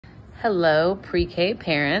Hello, pre-K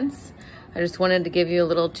parents. I just wanted to give you a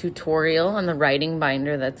little tutorial on the writing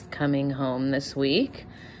binder that's coming home this week.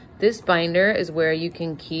 This binder is where you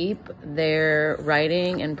can keep their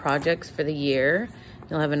writing and projects for the year.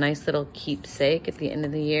 You'll have a nice little keepsake at the end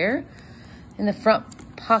of the year. In the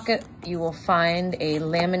front pocket, you will find a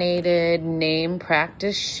laminated name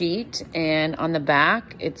practice sheet, and on the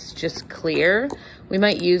back, it's just clear. We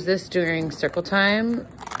might use this during circle time.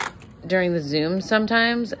 During the Zoom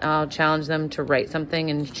sometimes, I'll challenge them to write something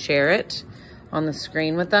and share it on the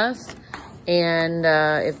screen with us. And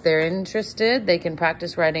if they're interested, they can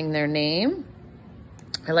practice writing their name.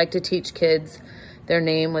 I like to teach kids their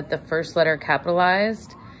name with the first letter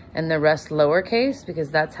capitalized and the rest lowercase, because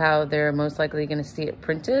that's how they're most likely going to see it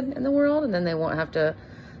printed in the world, and then they won't have to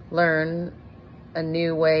learn a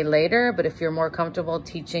new way later. But if you're more comfortable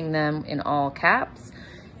teaching them in all caps,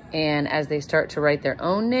 and as they start to write their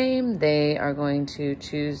own name, they are going to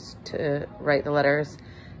choose to write the letters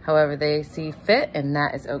however they see fit, and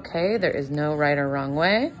that is okay. There is no right or wrong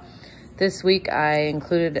way. This week I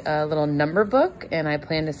included a little number book, and I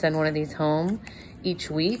plan to send one of these home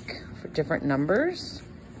each week for different numbers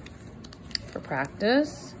for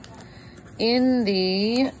practice. In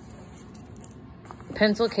the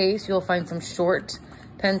pencil case, you'll find some short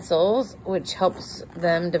pencils, which helps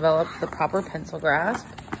them develop the proper pencil grasp.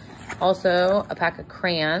 Also, a pack of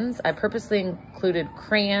crayons. I purposely included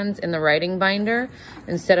crayons in the writing binder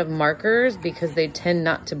instead of markers because they tend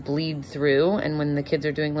not to bleed through. And when the kids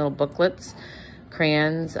are doing little booklets,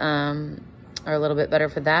 crayons are a little bit better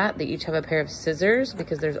for that. They each have a pair of scissors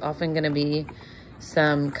because there's often going to be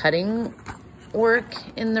some cutting work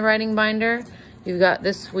in the writing binder. You've got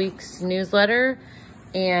this week's newsletter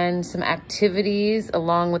and some activities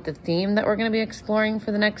along with the theme that we're going to be exploring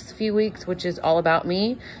for the next few weeks, which is all about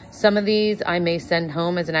me. Some of these I may send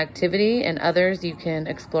home as an activity, and others you can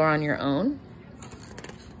explore on your own.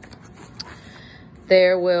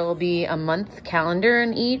 There will be a month calendar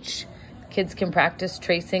in each. Kids can practice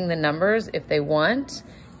tracing the numbers if they want,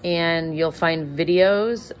 and you'll find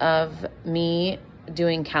videos of me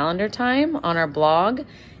doing calendar time on our blog.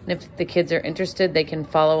 And if the kids are interested, they can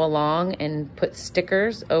follow along and put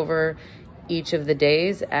stickers over each of the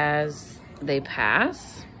days as they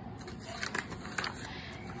pass.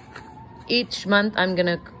 Each month, I'm going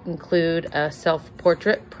to include a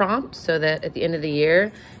self-portrait prompt so that at the end of the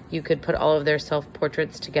year, you could put all of their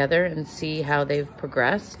self-portraits together and see how they've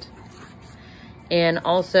progressed. And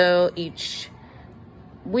also each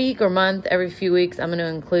week or month, every few weeks, I'm going to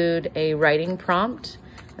include a writing prompt.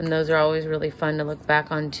 And those are always really fun to look back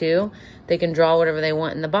on too. They can draw whatever they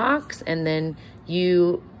want in the box, and then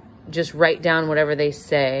you just write down whatever they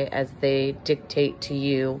say as they dictate to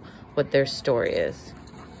you what their story is.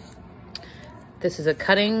 This is a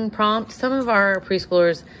cutting prompt. Some of our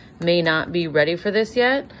preschoolers may not be ready for this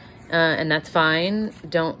yet, and that's fine.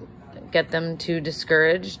 Don't get them too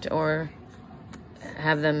discouraged or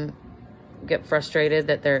have them get frustrated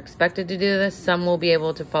that they're expected to do this. Some will be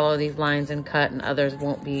able to follow these lines and cut, and others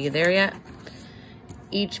won't be there yet.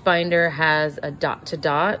 Each binder has a dot to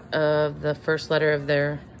dot of the first letter of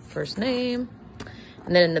their first name.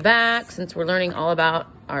 And then in the back, since we're learning all about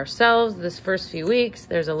ourselves this first few weeks,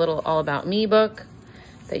 there's a little all about me book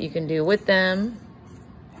that you can do with them.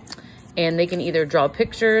 And they can either draw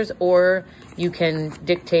pictures or you can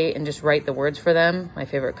dictate and just write the words for them. My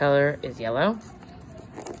favorite color is yellow.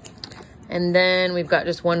 And then we've got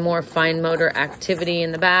just one more fine motor activity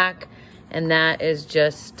in the back, and that is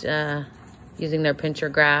just using their pincher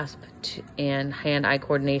grasp and hand-eye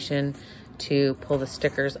coordination to pull the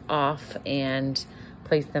stickers off and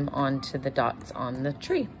place them onto the dots on the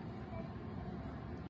tree.